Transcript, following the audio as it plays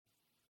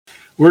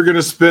We're going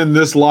to spend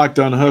this Locked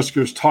On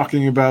Huskers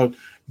talking about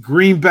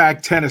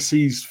Greenback,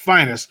 Tennessee's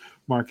finest,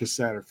 Marcus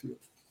Satterfield.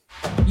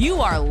 You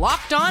are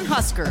Locked On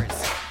Huskers,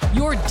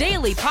 your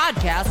daily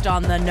podcast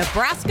on the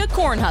Nebraska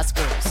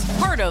Cornhuskers,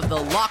 part of the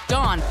Locked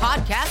On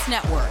Podcast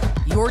Network,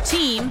 your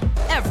team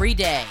every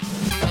day.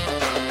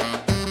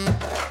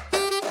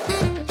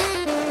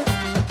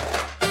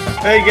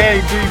 Hey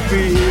gang,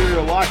 GP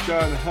here, Locked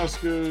On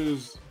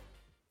Huskers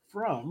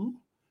from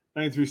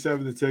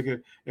 937 The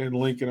Ticket in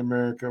Lincoln,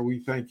 America. We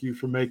thank you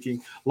for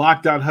making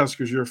Locked On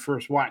Huskers your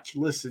first watch,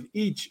 listen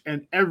each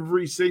and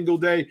every single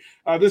day.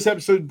 This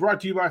episode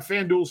brought to you by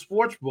FanDuel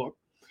Sportsbook.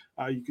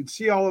 You can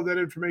see all of that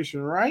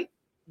information right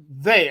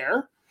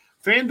there.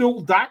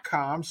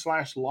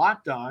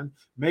 FanDuel.com/lockedon.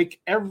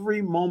 Make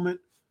every moment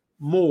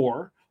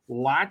more.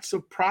 Lots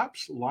of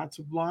props, lots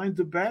of lines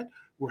to bet.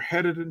 We're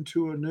headed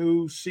into a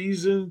new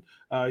season.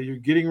 You're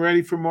getting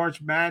ready for March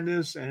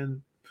Madness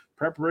and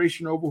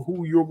preparation over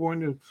who you're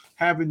going to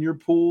have in your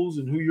pools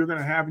and who you're going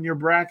to have in your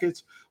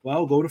brackets.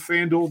 Well, go to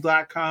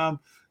FanDuel.com,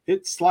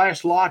 hit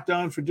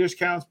 /lockdown for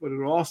discounts, but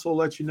it'll also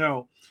let you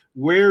know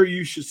where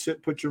you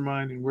should put your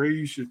mind and where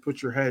you should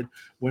put your head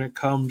when it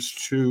comes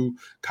to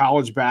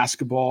college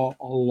basketball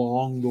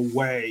along the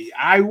way.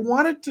 I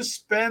wanted to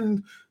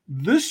spend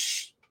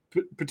this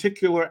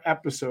particular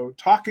episode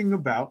talking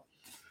about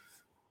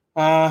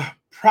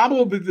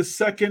probably the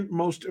second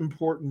most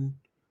important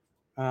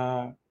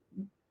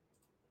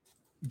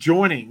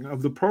joining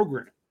of the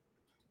program,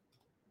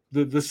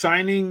 the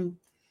signing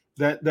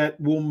that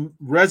will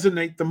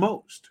resonate the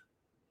most.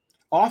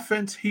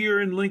 Offense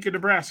here in Lincoln,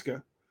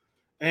 Nebraska,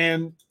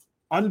 and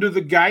under the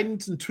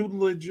guidance and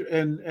tutelage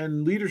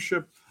and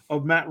leadership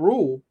of Matt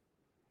Rhule,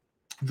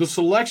 the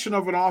selection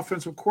of an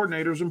offensive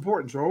coordinator is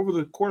important. So over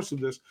the course of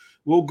this,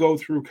 we'll go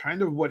through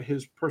kind of what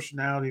his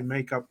personality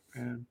makeup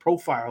and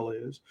profile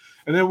is,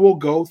 and then we'll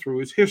go through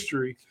his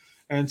history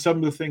and some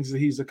of the things that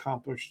he's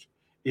accomplished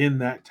in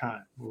that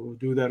time. We'll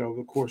do that over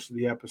the course of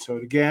the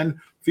episode. Again,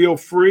 feel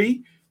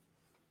free,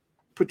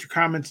 put your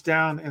comments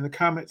down in the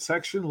comment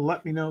section.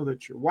 Let me know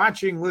that you're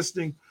watching,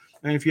 listening,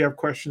 and if you have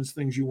questions,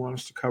 things you want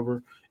us to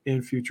cover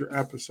in future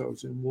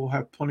episodes. And we'll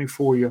have plenty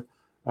for you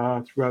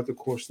throughout the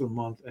course of the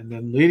month. And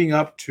then leading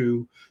up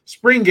to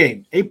spring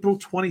game, April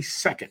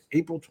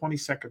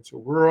 22nd. So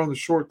we're on the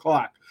short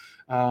clock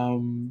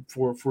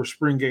for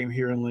spring game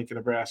here in Lincoln,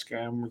 Nebraska.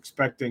 And we're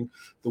expecting,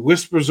 the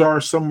whispers are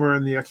somewhere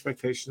in the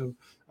expectation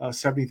of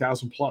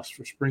 70,000 plus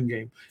for spring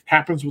game.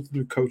 Happens with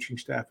new coaching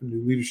staff and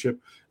new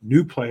leadership,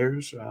 new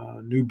players,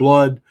 new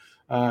blood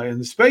in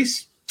the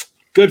space.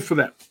 Good for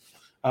them.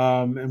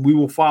 And we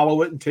will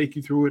follow it and take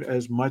you through it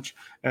as much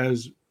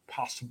as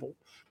possible.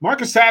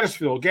 Marcus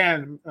Satterfield,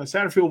 again,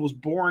 Satterfield was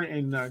born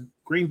in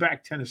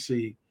Greenback,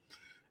 Tennessee,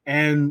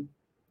 and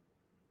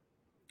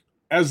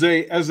as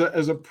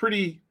a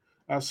pretty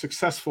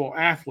successful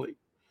athlete,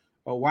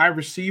 a wide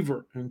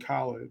receiver in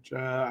college.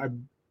 I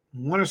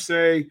want to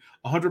say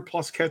 100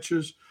 plus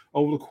catches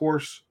over the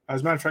course.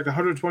 As a matter of fact,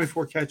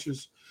 124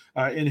 catches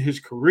in his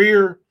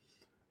career,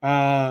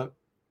 and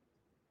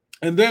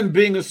then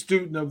being a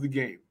student of the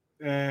game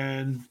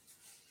and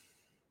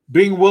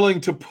being willing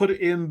to put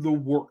in the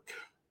work,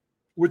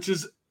 which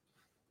is,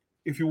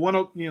 if you want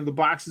to, the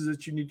boxes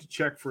that you need to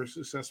check for a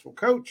successful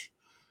coach,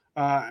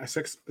 a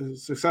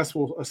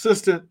successful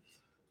assistant,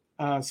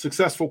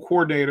 successful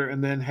coordinator,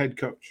 and then head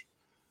coach.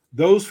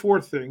 Those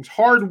four things,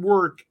 hard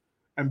work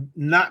and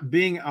not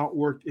being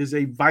outworked, is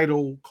a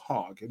vital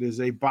cog. It is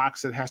a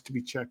box that has to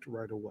be checked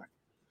right away.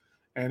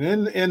 And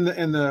in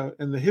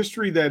the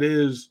history that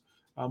is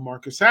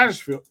Marcus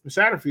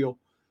Satterfield,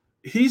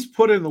 he's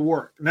put in the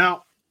work.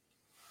 Now,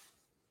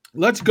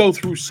 let's go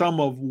through some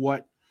of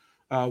what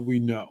we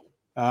know.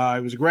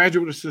 He was a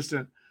graduate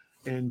assistant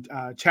in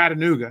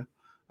Chattanooga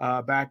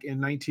back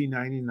in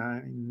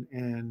 1999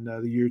 and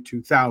the year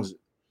 2000.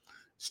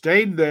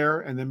 Stayed there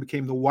and then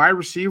became the wide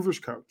receivers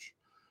coach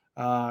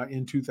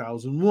in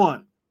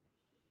 2001.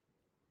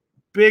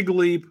 Big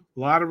leap, a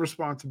lot of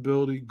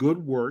responsibility,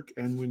 good work,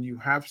 and when you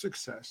have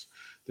success,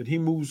 then he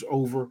moves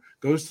over,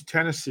 goes to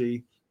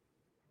Tennessee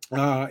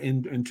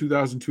in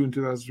 2002 and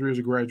 2003 as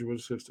a graduate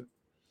assistant.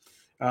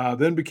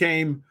 Then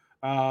became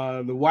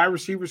the wide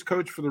receivers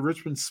coach for the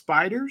Richmond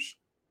Spiders.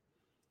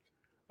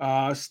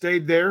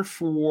 Stayed there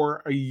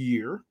for a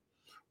year.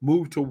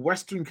 Moved to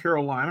Western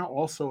Carolina,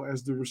 also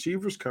as the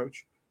receivers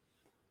coach.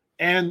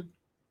 And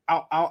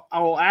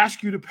I'll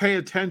ask you to pay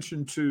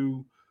attention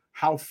to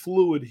how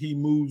fluid he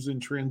moves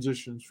and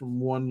transitions from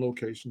one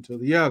location to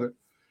the other.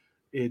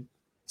 It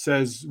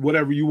says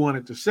whatever you want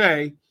it to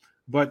say,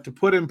 but to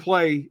put in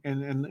play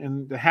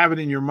and to have it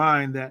in your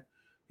mind that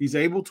he's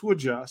able to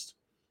adjust,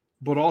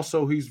 but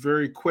also he's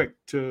very quick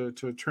to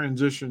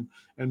transition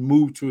and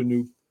move to a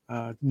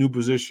new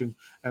position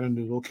at a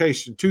new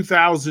location.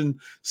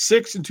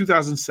 2006 and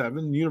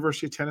 2007,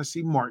 University of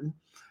Tennessee Martin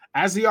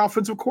as the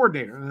offensive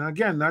coordinator. And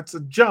again, that's a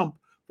jump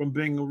from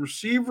being a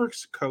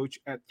receivers coach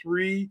at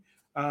three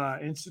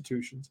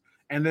institutions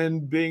and then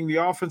being the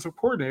offensive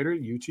coordinator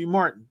at UT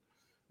Martin.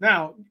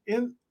 Now,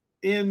 in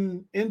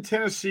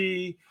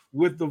Tennessee,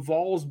 with the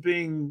Vols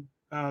being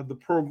the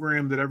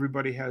program that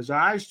everybody has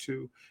eyes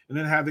to, and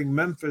then having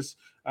Memphis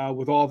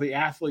with all the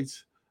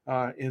athletes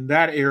in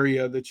that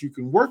area that you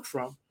can work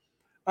from.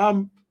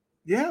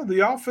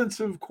 The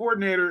offensive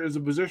coordinator is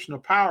a position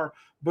of power,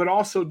 but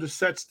also just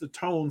sets the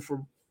tone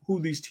for who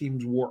these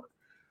teams were.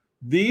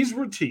 These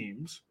were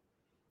teams,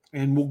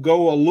 and we'll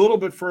go a little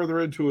bit further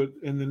into it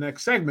in the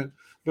next segment,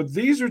 but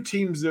these are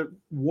teams that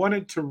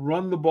wanted to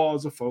run the ball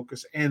as a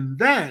focus and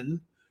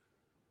then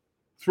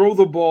throw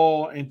the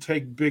ball and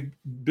take big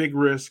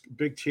risk,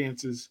 big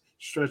chances,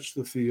 stretch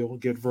the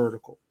field, get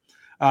vertical.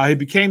 He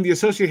became the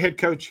associate head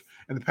coach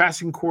and the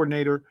passing game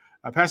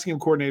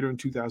coordinator in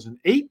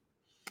 2008.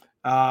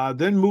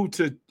 Then moved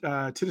to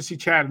Tennessee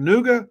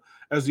Chattanooga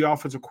as the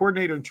offensive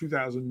coordinator in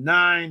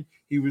 2009.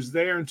 He was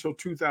there until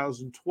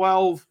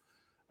 2012.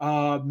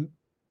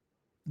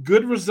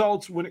 Good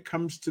results when it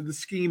comes to the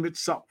scheme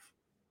itself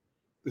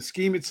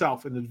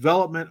and the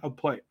development of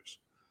players.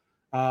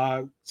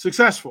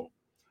 Successful.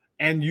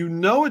 And you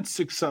know it's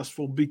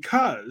successful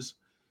because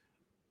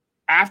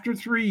after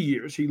 3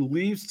 years, he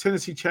leaves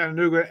Tennessee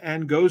Chattanooga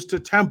and goes to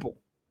Temple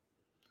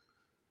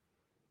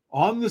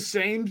on the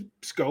same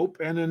scope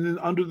and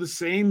under the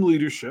same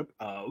leadership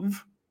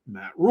of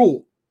Matt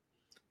Rhule.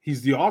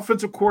 He's the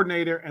offensive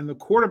coordinator and the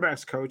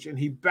quarterbacks coach, and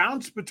he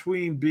bounced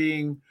between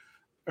being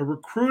a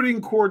recruiting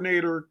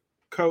coordinator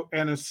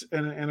and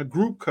a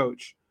group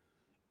coach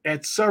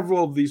at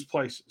several of these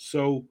places.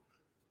 So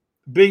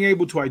being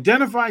able to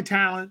identify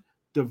talent,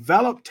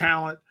 develop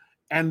talent,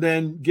 and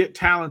then get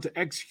talent to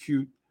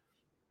execute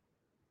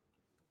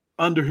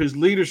under his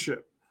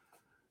leadership.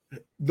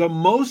 The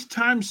most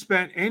time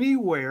spent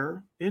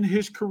anywhere in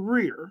his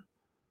career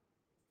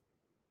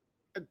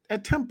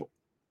at Temple.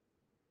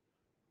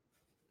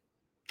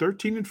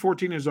 13 and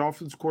 14 as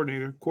offensive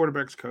coordinator,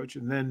 quarterbacks coach,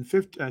 and then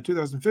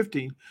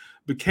 2015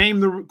 became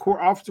the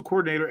offensive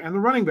coordinator and the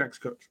running backs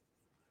coach.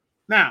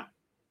 Now,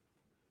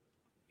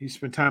 he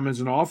spent time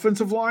as an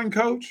offensive line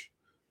coach,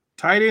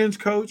 tight ends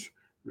coach,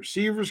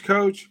 receivers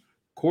coach,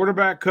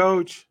 quarterback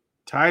coach,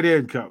 tight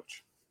end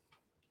coach.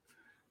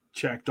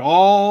 Checked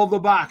all the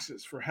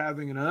boxes for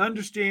having an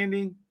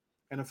understanding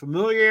and a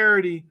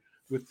familiarity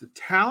with the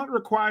talent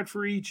required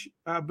for each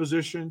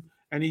position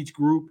and each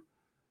group,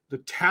 the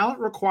talent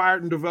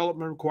required and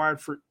development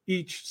required for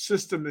each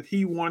system that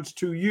he wants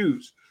to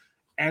use.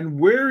 And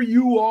where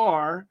you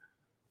are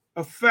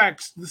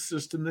affects the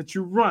system that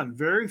you run.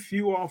 Very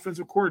few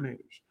offensive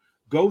coordinators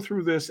go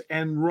through this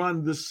and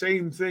run the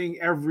same thing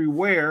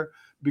everywhere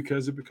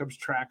because it becomes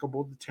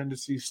trackable. The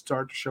tendencies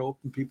start to show up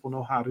and people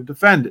know how to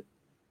defend it.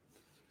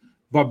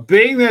 But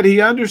being that he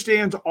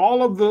understands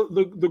all of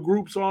the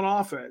groups on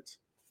offense,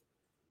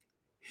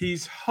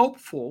 he's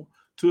helpful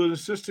to an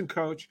assistant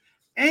coach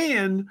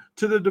and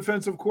to the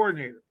defensive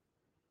coordinator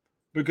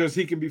because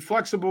he can be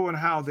flexible in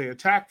how they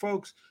attack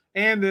folks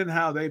and in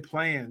how they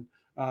plan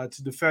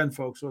to defend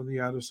folks on the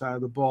other side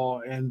of the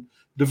ball. And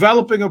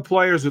developing of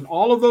players in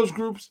all of those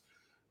groups,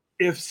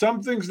 if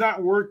something's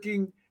not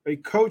working, a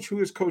coach who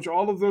has coached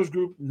all of those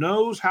groups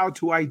knows how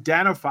to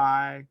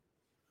identify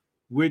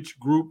which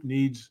group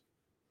needs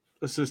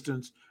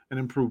assistance and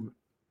improvement.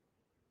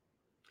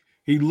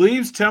 He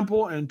leaves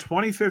Temple in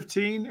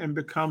 2015 and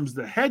becomes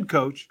the head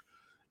coach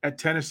at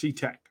Tennessee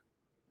Tech.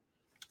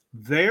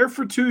 There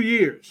for 2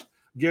 years.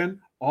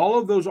 Again, all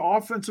of those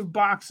offensive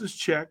boxes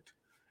checked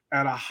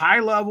at a high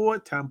level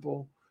at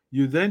Temple.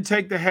 You then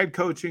take the head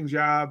coaching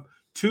job,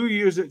 2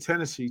 years at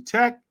Tennessee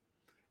Tech,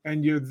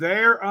 and you're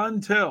there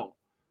until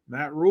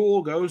Matt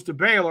Rhule goes to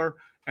Baylor,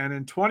 and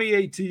in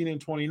 2018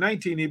 and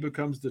 2019, he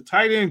becomes the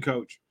tight end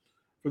coach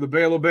for the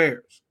Baylor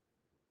Bears.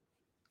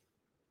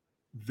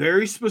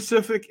 Very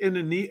specific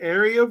in the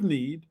area of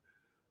need,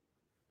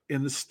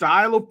 in the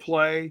style of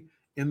play,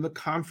 in the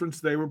conference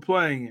they were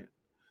playing in.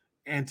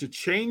 And to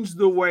change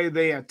the way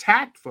they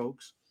attacked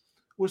folks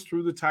was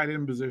through the tight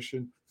end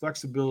position,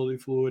 flexibility,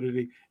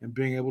 fluidity, and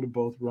being able to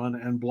both run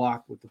and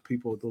block with the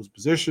people at those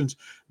positions.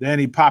 Then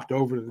he popped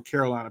over to the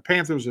Carolina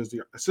Panthers as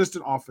the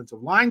assistant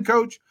offensive line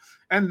coach,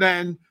 and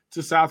then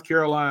to South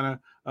Carolina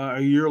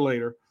a year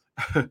later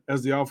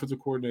as the offensive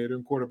coordinator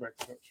and quarterback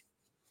coach.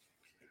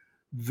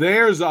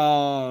 There's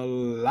a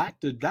lot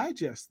to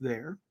digest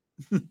there,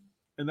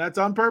 and that's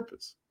on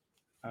purpose.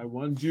 I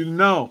wanted you to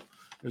know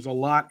there's a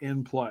lot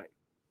in play.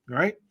 All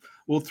right,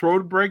 we'll throw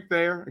the break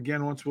there.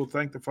 Again, once we'll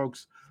thank the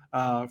folks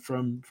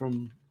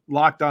from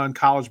Locked On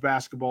College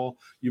Basketball.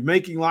 You're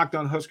making Locked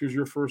On Huskers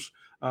your first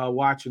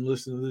watch and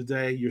listen of the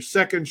day. Your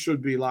second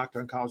should be Locked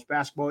On College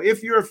Basketball.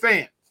 If you're a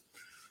fan,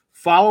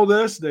 follow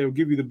this. They will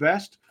give you the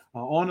best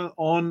on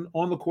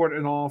the court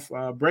and off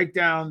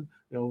breakdown.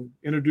 They'll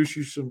introduce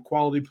you some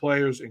quality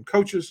players and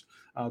coaches,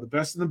 the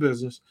best in the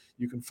business.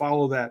 You can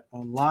follow that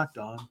on Locked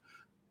On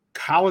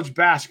College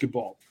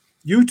Basketball,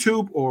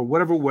 YouTube, or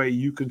whatever way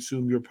you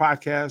consume your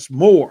podcast.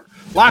 More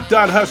Locked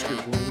On Huskers.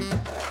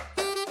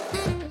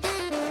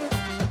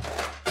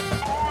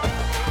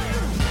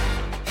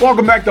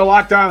 Welcome back to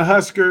Locked On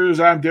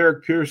Huskers. I'm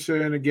Derek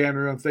Pearson.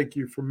 Again, thank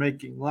you for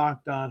making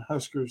Locked On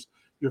Huskers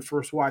your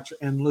first watch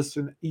and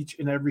listen each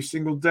and every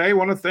single day. I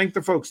want to thank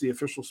the folks, the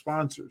official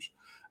sponsors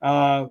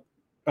of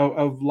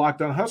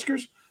Locked On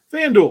Huskers,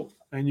 FanDuel.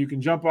 And you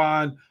can jump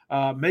on,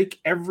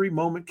 make every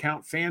moment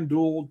count,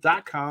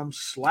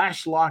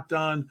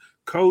 FanDuel.com/LockedOn,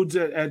 codes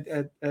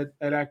at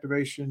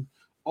activation.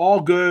 All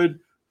good.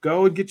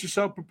 Go and get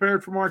yourself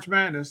prepared for March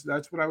Madness.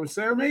 That's what I would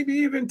say. Or maybe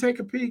even take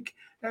a peek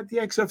at the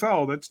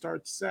XFL that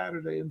starts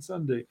Saturday and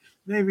Sunday.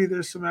 Maybe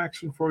there's some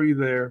action for you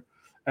there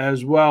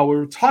as well. We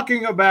were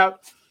talking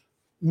about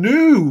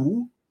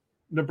new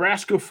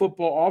Nebraska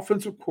football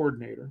offensive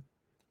coordinator,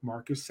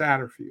 Marcus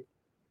Satterfield,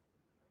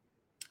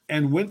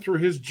 and went through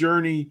his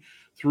journey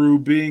through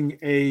being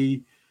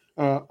a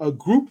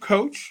group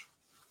coach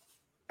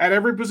at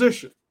every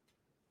position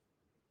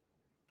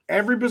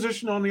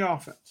on the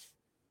offense.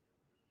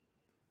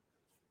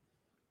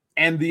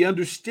 And the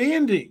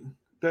understanding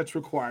that's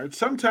required.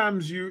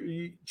 Sometimes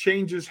you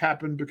changes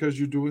happen because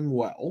you're doing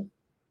well.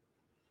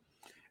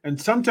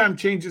 And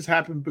sometimes changes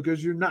happen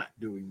because you're not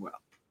doing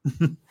well.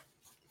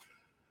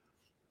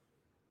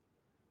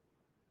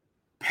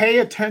 Pay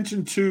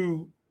attention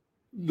to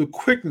the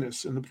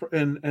quickness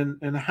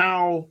and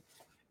how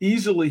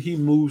easily he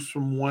moves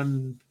from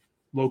one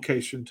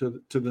location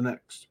to the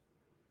next.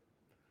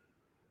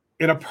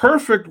 In a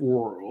perfect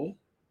world,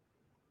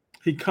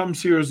 he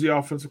comes here as the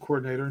offensive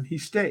coordinator and he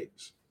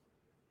stays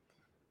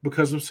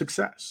because of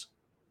success.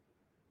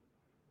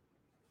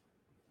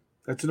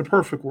 That's in a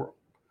perfect world.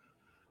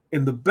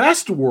 In the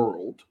best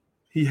world,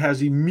 he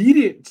has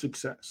immediate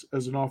success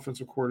as an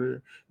offensive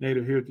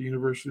coordinator here at the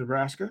University of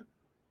Nebraska.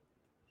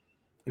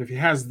 And if he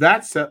has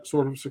that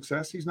sort of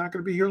success, he's not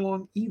going to be here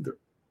long either.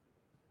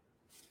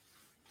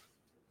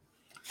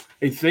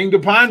 A thing to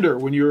ponder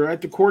when you're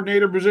at the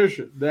coordinator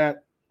position,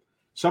 that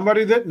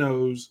somebody that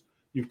knows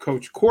you've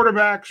coached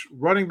quarterbacks,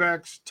 running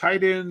backs,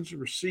 tight ends,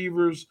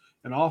 receivers,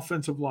 and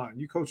offensive line.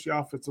 You coached the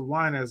offensive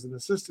line as an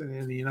assistant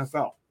in the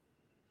NFL.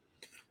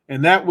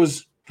 And that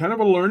was kind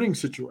of a learning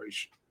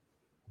situation.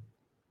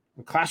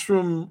 The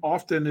classroom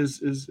often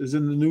is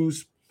in the new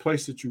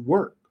place that you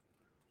work.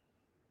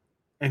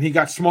 And he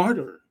got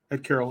smarter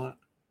at Carolina.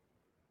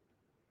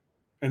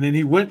 And then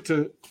he went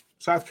to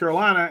South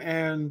Carolina,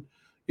 and,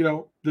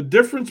 the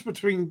difference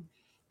between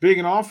being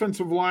an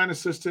offensive line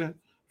assistant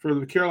for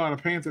the Carolina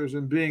Panthers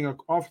and being an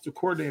offensive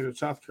coordinator at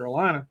South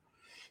Carolina,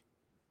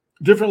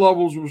 different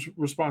levels of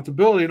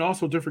responsibility and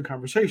also different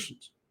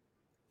conversations.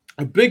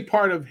 A big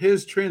part of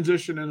his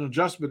transition and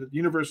adjustment at the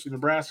University of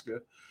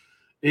Nebraska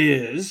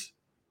is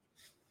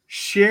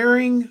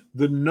sharing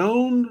the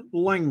known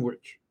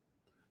language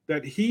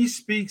that he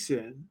speaks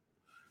in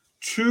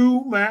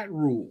to Matt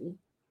Rhule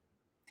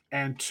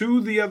and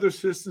to the other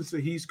assistants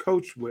that he's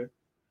coached with,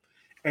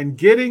 and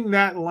getting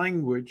that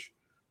language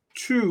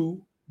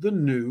to the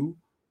new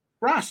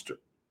roster.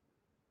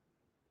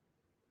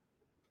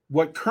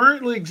 What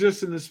currently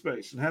exists in this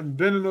space, and having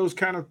been in those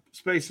kind of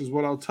spaces,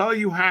 what I'll tell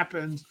you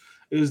happens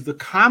is the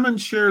common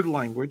shared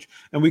language,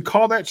 and we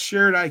call that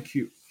shared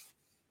IQ.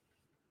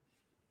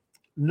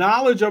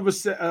 Knowledge of a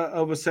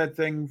set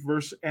thing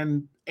versus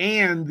and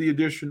the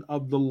addition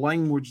of the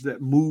language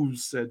that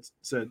moves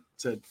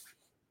said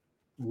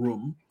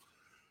room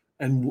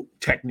and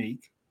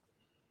technique.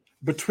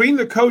 Between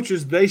the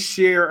coaches, they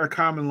share a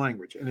common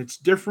language, and it's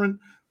different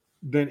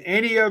than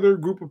any other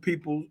group of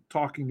people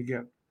talking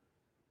together,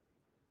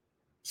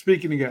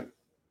 speaking together.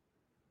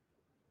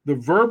 The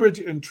verbiage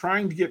and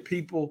trying to get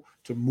people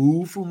to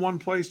move from one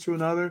place to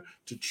another,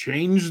 to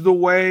change the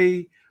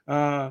way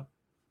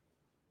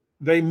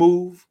they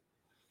move,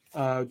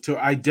 to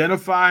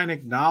identify and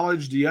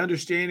acknowledge the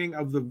understanding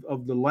of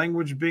the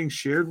language being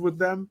shared with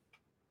them.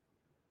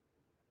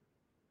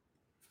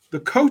 The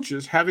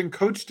coaches, having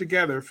coached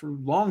together for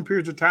long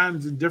periods of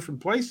times in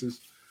different places,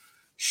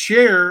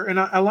 share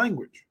a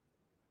language.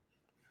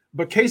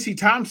 But Casey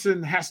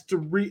Thompson has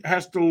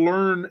to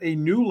learn a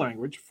new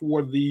language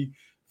for the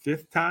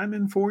 5th time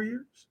in 4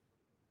 years.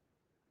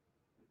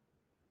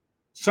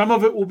 Some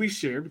of it will be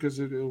shared because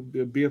it'll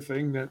be a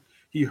thing that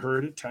he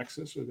heard at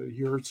Texas or that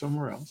he heard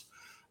somewhere else,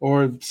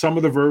 or some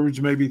of the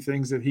verbiage may be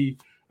things that he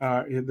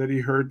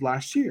heard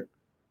last year.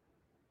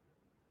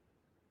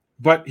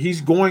 But he's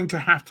going to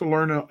have to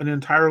learn an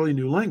entirely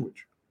new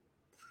language.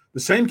 The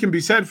same can be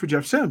said for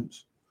Jeff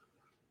Sims,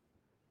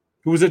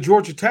 who was at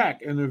Georgia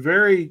Tech, and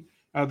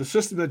the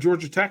system that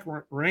Georgia Tech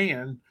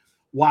ran,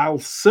 while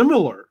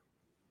similar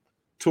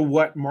to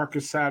what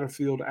Marcus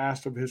Satterfield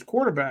asked of his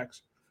quarterbacks,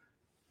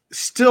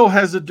 still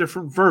has a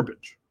different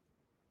verbiage.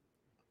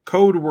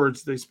 Code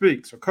words they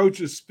speak. So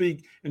coaches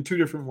speak in 2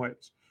 different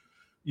ways.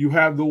 You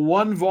have the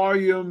one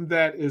volume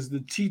that is the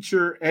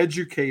teacher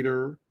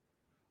educator,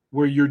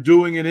 where you're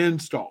doing an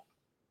install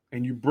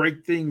and you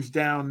break things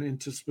down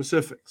into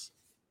specifics,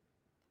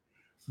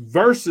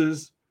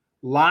 versus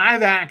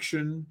live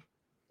action,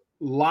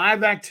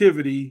 live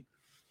activity,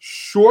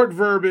 short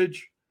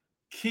verbiage,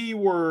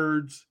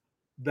 keywords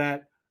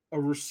that a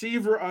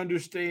receiver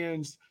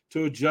understands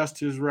to adjust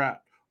his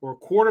route, or a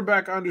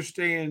quarterback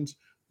understands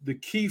the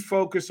key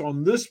focus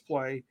on this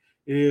play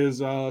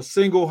is a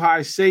single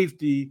high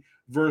safety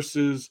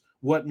versus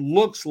what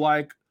looks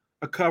like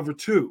a cover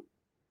 2.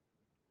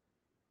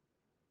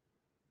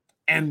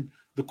 And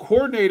the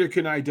coordinator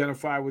can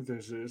identify what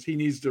this is. He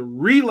needs to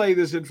relay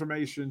this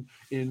information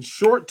in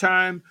short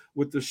time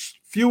with the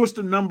fewest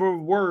number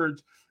of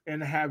words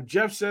and have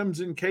Jeff Sims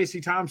and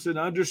Casey Thompson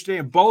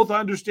both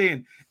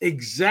understand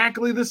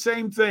exactly the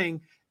same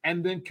thing,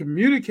 and then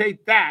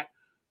communicate that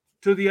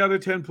to the other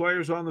 10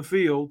 players on the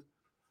field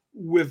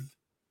with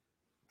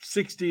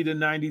 60 to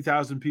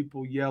 90,000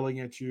 people yelling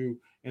at you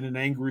and an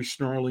angry,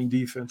 snarling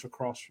defense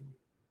across from you.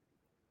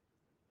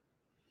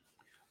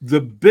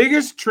 The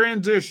biggest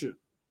transition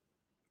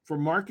for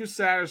Marcus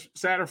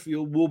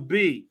Satterfield will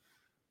be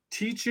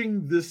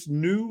teaching this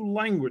new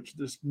language,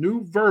 this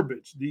new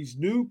verbiage, these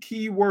new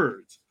key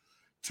words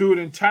to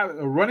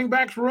a running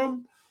back's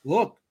room.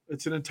 Look,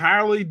 it's an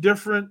entirely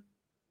different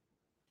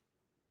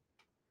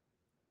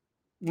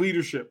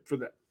leadership for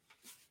them.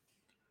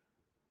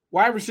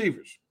 Wide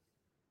receivers.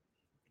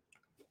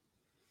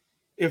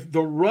 If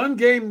the run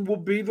game will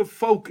be the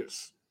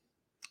focus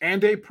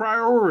and a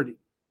priority,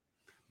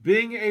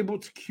 being able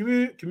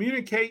to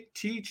communicate,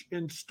 teach,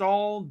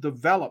 install,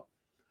 develop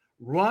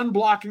run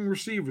blocking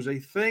receivers, a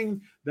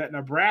thing that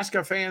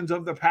Nebraska fans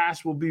of the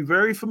past will be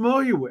very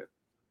familiar with,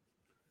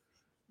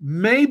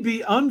 may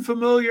be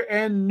unfamiliar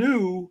and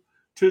new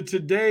to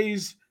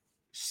today's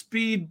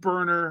speed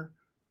burner,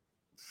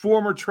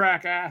 former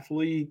track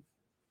athlete,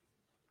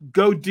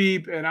 go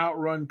deep and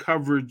outrun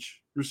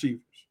coverage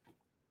receivers.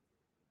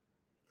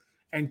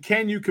 And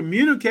can you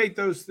communicate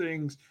those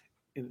things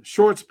in a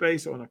short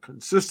space on a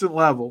consistent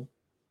level?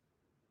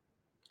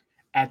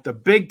 At the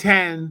Big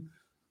Ten,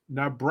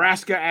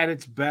 Nebraska at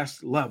its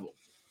best level.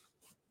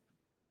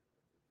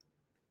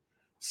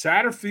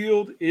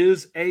 Satterfield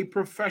is a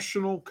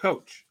professional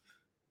coach.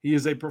 He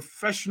is a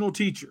professional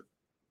teacher.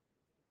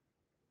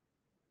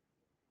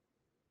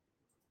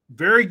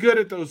 Very good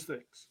at those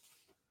things.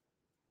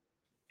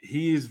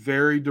 He is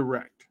very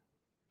direct.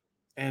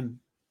 And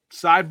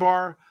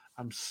sidebar,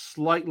 I'm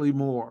slightly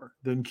more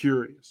than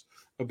curious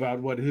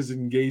about what his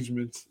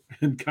engagements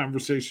and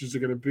conversations are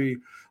going to be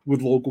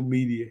with local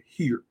media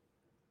here.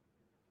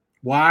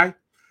 Why?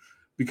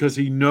 Because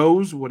he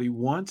knows what he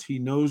wants. He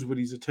knows what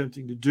he's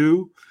attempting to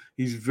do.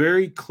 He's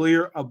very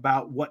clear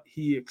about what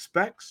he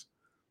expects.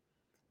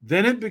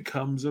 Then it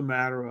becomes a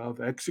matter of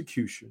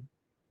execution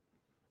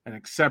and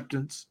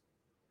acceptance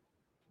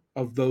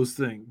of those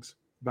things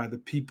by the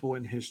people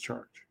in his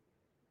charge.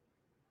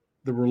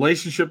 The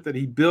relationship that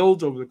he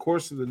builds over the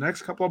course of the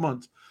next couple of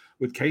months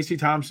with Casey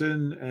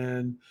Thompson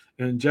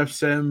and Jeff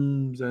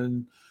Sims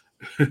and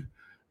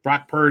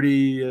Brock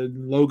Purdy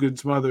and Logan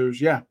Smothers,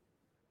 yeah.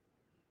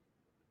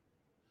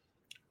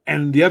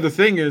 And the other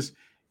thing is,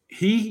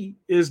 he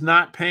is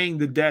not paying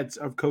the debts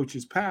of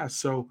coaches past.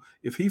 So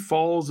if he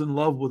falls in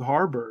love with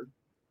Harburg,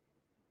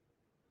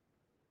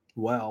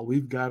 well,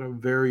 we've got a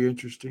very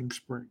interesting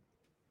spring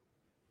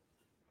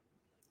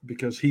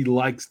because he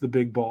likes the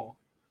big ball.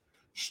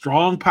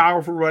 Strong,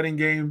 powerful running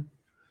game.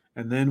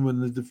 And then when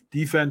the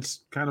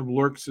defense kind of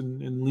lurks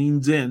and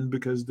leans in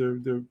because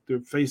they're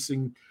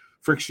facing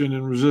friction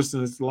and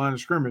resistance at the line of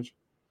scrimmage,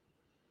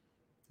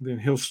 then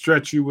he'll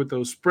stretch you with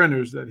those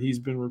sprinters that he's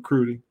been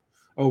recruiting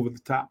over the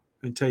top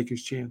and take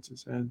his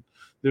chances. And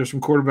there's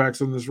some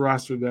quarterbacks on this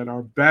roster that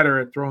are better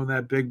at throwing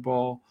that big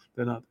ball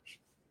than others.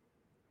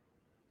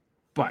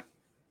 But,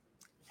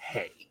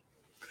 hey,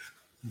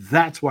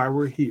 that's why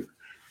we're here,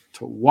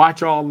 to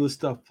watch all this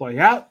stuff play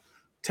out,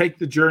 take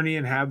the journey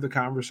and have the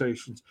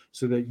conversations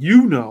so that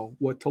you know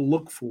what to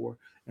look for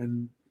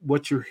and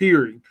what you're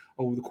hearing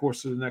over the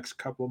course of the next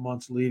couple of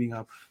months leading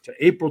up to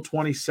April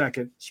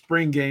 22nd,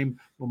 spring game,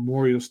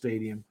 Memorial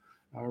Stadium,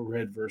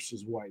 red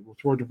versus white. We'll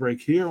throw the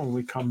break here. When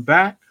we come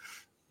back,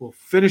 we'll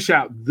finish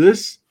out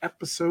this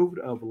episode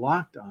of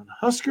Locked On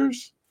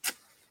Huskers.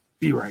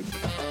 Be right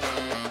back.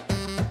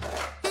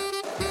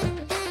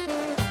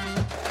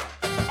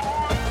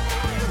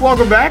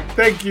 Welcome back.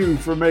 Thank you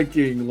for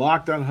making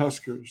Locked On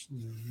Huskers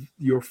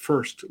your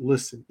first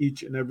listen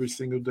each and every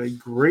single day.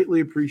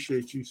 Greatly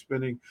appreciate you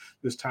spending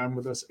this time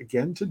with us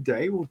again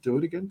today. We'll do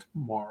it again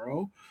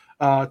tomorrow.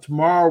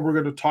 Tomorrow we're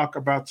going to talk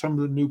about some of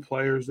the new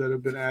players that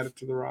have been added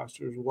to the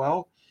roster as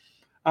well.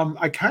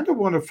 I kind of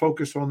want to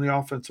focus on the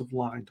offensive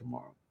line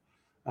tomorrow.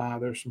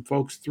 There's some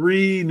folks,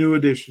 3 new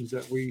additions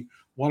that we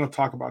want to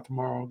talk about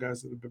tomorrow,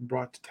 guys that have been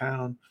brought to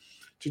town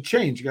to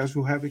change, guys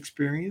who have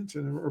experience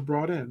and are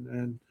brought in.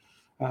 And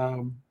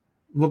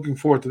looking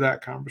forward to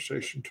that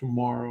conversation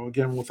tomorrow.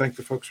 Again, we'll thank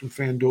the folks from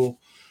FanDuel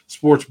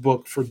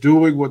Sportsbook for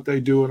doing what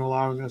they do and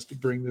allowing us to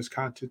bring this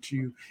content to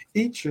you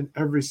each and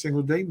every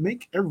single day.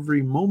 Make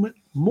every moment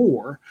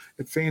more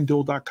at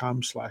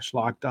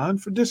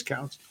FanDuel.com/lockedon for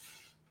discounts.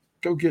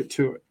 Go get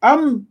to it.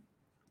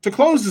 To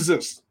close is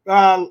this.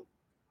 As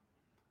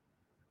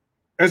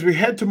we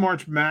head to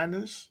March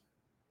Madness,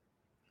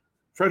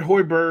 Fred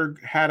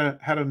Hoiberg had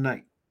a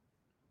night.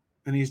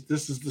 And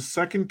this is the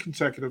second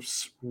consecutive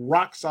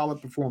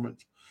rock-solid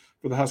performance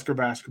for the Husker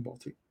basketball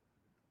team.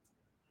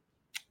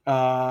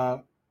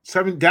 Down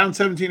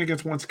 17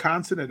 against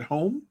Wisconsin at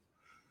home.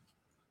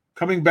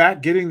 coming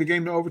back, getting the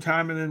game to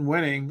overtime, and then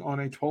winning on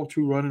a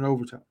 12-2 run in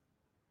overtime.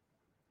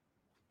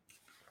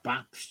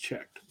 Box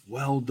checked.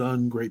 Well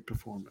done. Great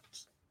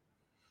performance.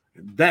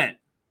 And then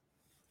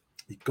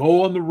you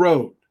go on the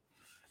road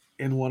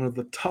in one of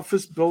the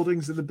toughest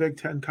buildings in the Big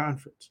Ten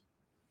Conference.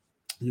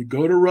 You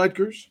go to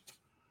Rutgers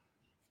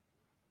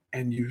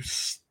and you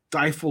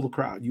stifle the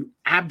crowd. You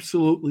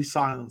absolutely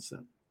silence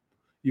them.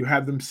 You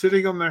have them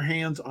sitting on their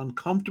hands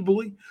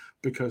uncomfortably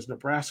because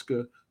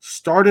Nebraska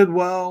started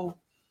well.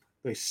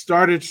 They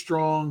started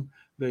strong.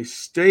 They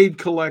stayed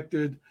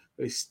collected.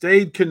 They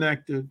stayed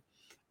connected.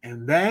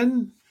 And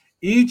then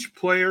each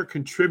player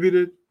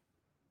contributed.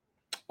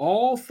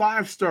 All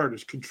 5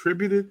 starters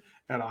contributed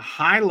at a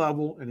high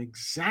level in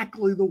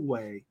exactly the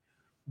way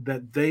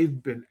that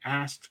they've been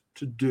asked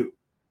to do.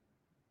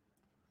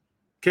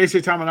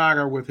 Keisei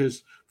Tominaga with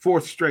his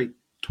 4th straight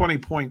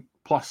 20-point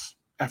plus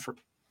effort.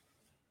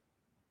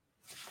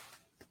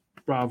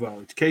 Bravo.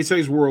 It's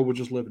Keisei's world. We're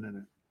just living in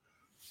it.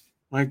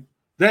 Like,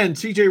 then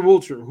CJ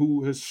Wilcher,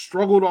 who has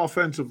struggled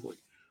offensively,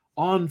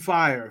 on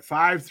fire,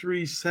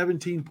 5'3",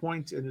 17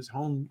 points in his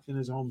home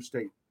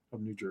state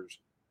of New Jersey.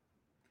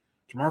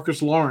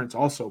 Jamarcus Lawrence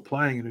also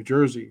playing in New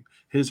Jersey,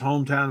 his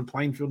hometown in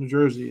Plainfield, New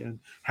Jersey, and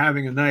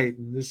having a night.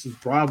 And this is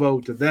bravo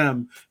to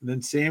them. And then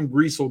Sam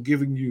Griesel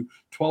giving you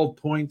 12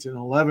 points and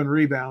 11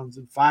 rebounds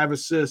and 5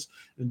 assists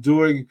and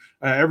doing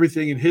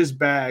everything in his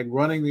bag,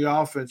 running the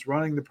offense,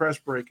 running the press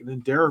break. And then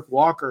Derek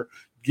Walker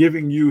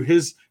giving you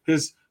his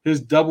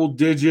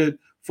double-digit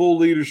full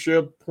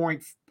leadership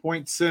point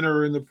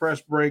center in the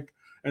press break,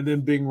 and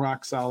then being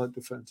rock solid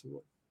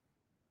defensively.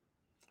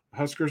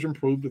 Huskers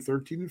improved to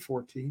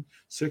 13-14,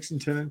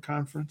 6-10 in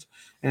conference,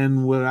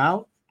 and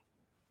without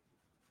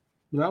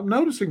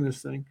noticing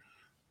this thing,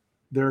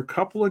 there are a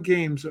couple of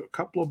games, a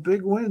couple of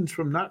big wins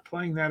from not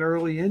playing that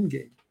early in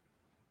game.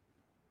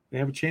 They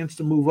have a chance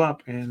to move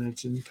up, and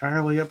it's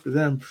entirely up to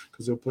them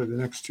because they'll play the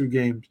next 2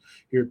 games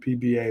here at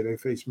PBA. They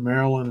face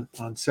Maryland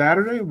on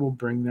Saturday. We'll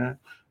bring that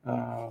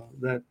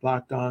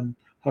Locked On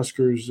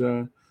Huskers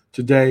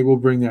today. We'll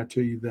bring that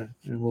to you then,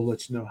 and we'll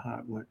let you know how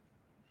it went.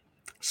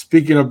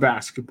 Speaking of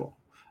basketball,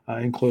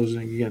 in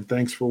closing, again,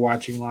 thanks for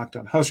watching Locked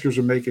On Huskers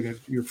or making it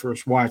your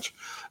first watch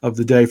of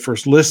the day,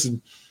 first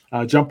listen.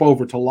 Jump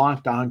over to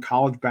Locked On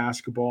College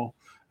Basketball.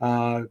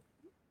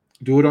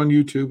 Do it on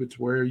YouTube. It's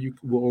where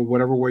or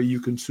whatever way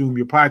you consume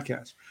your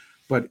podcast.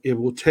 But it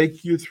will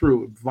take you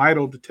through,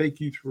 vital to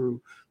take you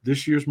through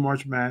this year's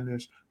March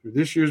Madness, through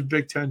this year's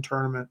Big Ten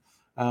tournament.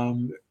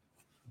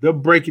 They'll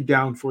break it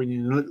down for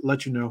you and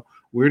let you know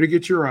where to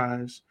get your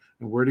eyes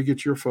and where to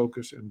get your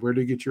focus and where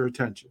to get your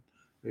attention.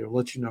 They'll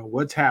let you know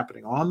what's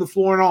happening on the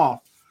floor and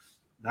off,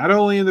 not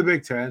only in the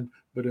Big Ten,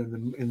 but in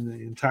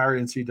the entire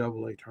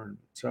NCAA tournament.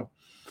 So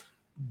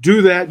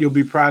do that. You'll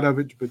be proud of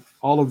it. But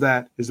all of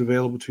that is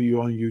available to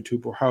you on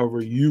YouTube or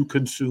however you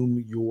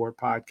consume your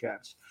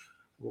podcast.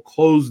 We'll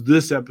close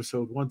this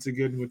episode once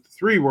again with the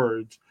 3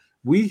 words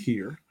we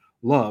here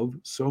love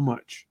so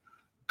much.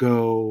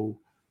 Go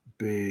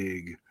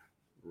Big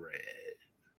Red.